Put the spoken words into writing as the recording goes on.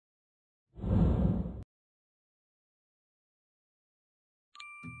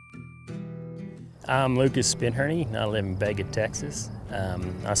I'm Lucas Spinherney, and I live in Vega, Texas.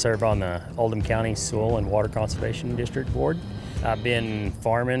 I serve on the Oldham County Soil and Water Conservation District Board. I've been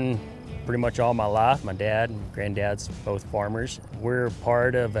farming pretty much all my life. My dad and granddad's both farmers. We're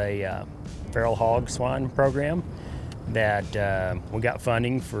part of a feral swine program that we got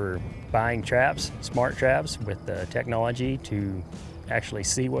funding for buying traps, smart traps with the technology to actually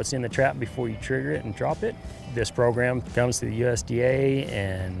see what's in the trap before you trigger it and drop it. This program comes to the USDA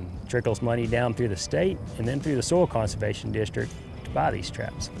and trickles money down through the state and then through the Soil Conservation District to buy these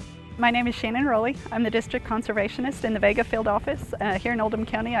traps. My name is Shannon Rowley. I'm the District Conservationist in the Vega Field Office. Here in Oldham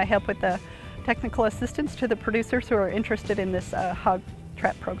County, I help with the technical assistance to the producers who are interested in this hog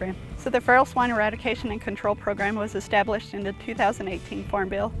trap program. So the Feral Swine Eradication and Control Program was established in the 2018 Farm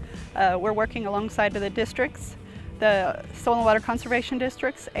Bill. We're working alongside of the districts, the Soil and Water Conservation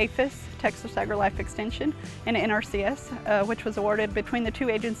Districts, APHIS, Texas AgriLife Extension, and NRCS, which was awarded, between the two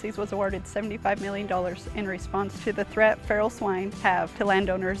agencies, was awarded $75 million in response to the threat feral swine have to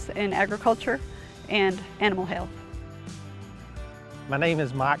landowners in agriculture and animal health. My name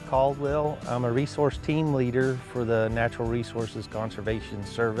is Mike Caldwell. I'm a resource team leader for the Natural Resources Conservation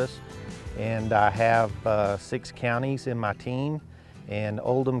Service, and I have 6 counties in my team. And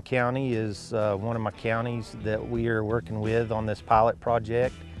Oldham County is one of my counties that we are working with on this pilot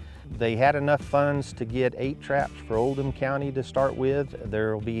project. They had enough funds to get 8 traps for Oldham County to start with.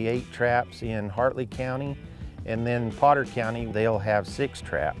 There will be 8 traps in Hartley County, and then Potter County, they'll have 6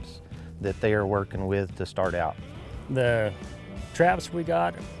 traps that they are working with to start out. The traps we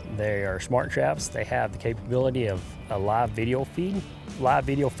got, they are smart traps. They have the capability of a live video feed. Live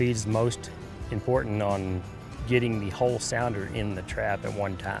video feed is most important on getting the whole sounder in the trap at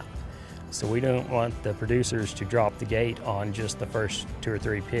one time. So we don't want the producers to drop the gate on just the first 2 or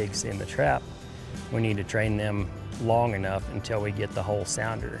 3 pigs in the trap. We need to train them long enough until we get the whole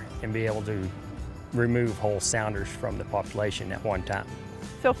sounder and be able to remove whole sounders from the population at one time.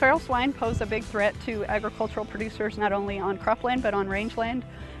 So feral swine pose a big threat to agricultural producers, not only on cropland but on rangeland.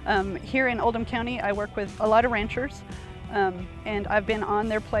 Here in Oldham County, I work with a lot of ranchers. And I've been on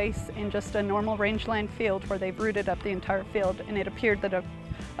their place in just a normal rangeland field where they've rooted up the entire field, and it appeared that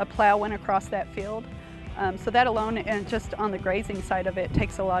a plow went across that field. So that alone, and just on the grazing side of it,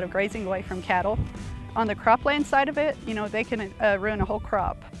 takes a lot of grazing away from cattle. On the cropland side of it, you know, they can ruin a whole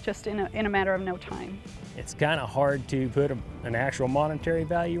crop just in a matter of no time. It's kind of hard to put an actual monetary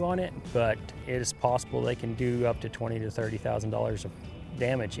value on it, but it is possible they can do up to $20,000 to $30,000 of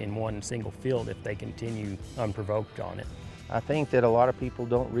damage in one single field if they continue unprovoked on it. I think that a lot of people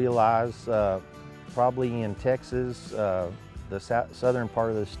don't realize, probably in Texas, the southern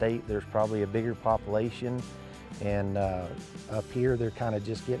part of the state, there's probably a bigger population, and up here they're kind of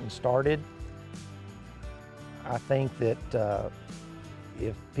just getting started. I think that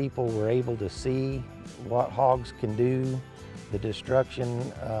if people were able to see what hogs can do, the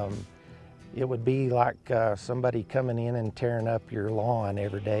destruction, it would be like somebody coming in and tearing up your lawn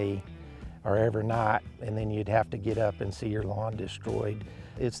every day or every night, and then you'd have to get up and see your lawn destroyed.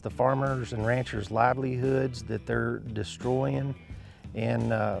 It's the farmers and ranchers' livelihoods that they're destroying,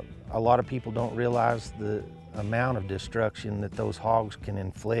 and a lot of people don't realize the amount of destruction that those hogs can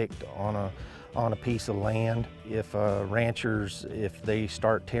inflict on a piece of land. If ranchers, if they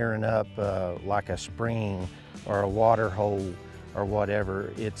start tearing up like a spring or a water hole or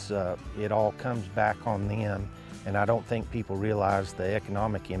whatever, it all comes back on them, and I don't think people realize the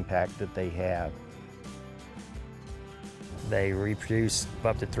economic impact that they have. They reproduce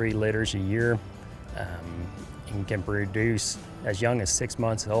up to 3 litters a year and can produce as young as 6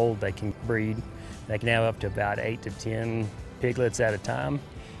 months old. They can breed. They can have up to about 8 to 10 piglets at a time,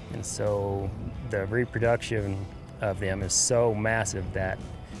 and so the reproduction of them is so massive that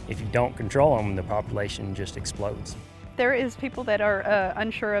if you don't control them, the population just explodes. There is people that are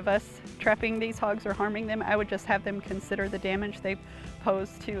unsure of us trapping these hogs or harming them. I would just have them consider the damage they pose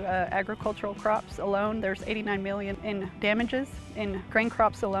to agricultural crops alone. There's 89 million in damages in grain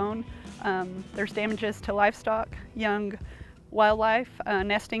crops alone. There's damages to livestock, young wildlife,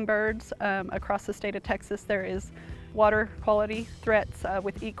 nesting birds. Across the state of Texas, there is water quality threats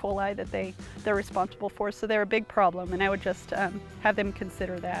with E. coli that they're responsible for. So they're a big problem, and I would just have them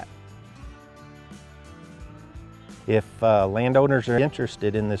consider that. If landowners are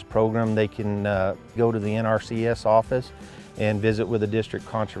interested in this program, they can go to the NRCS office and visit with a district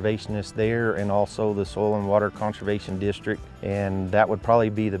conservationist there, and also the Soil and Water Conservation District, and that would probably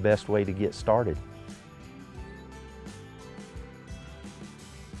be the best way to get started.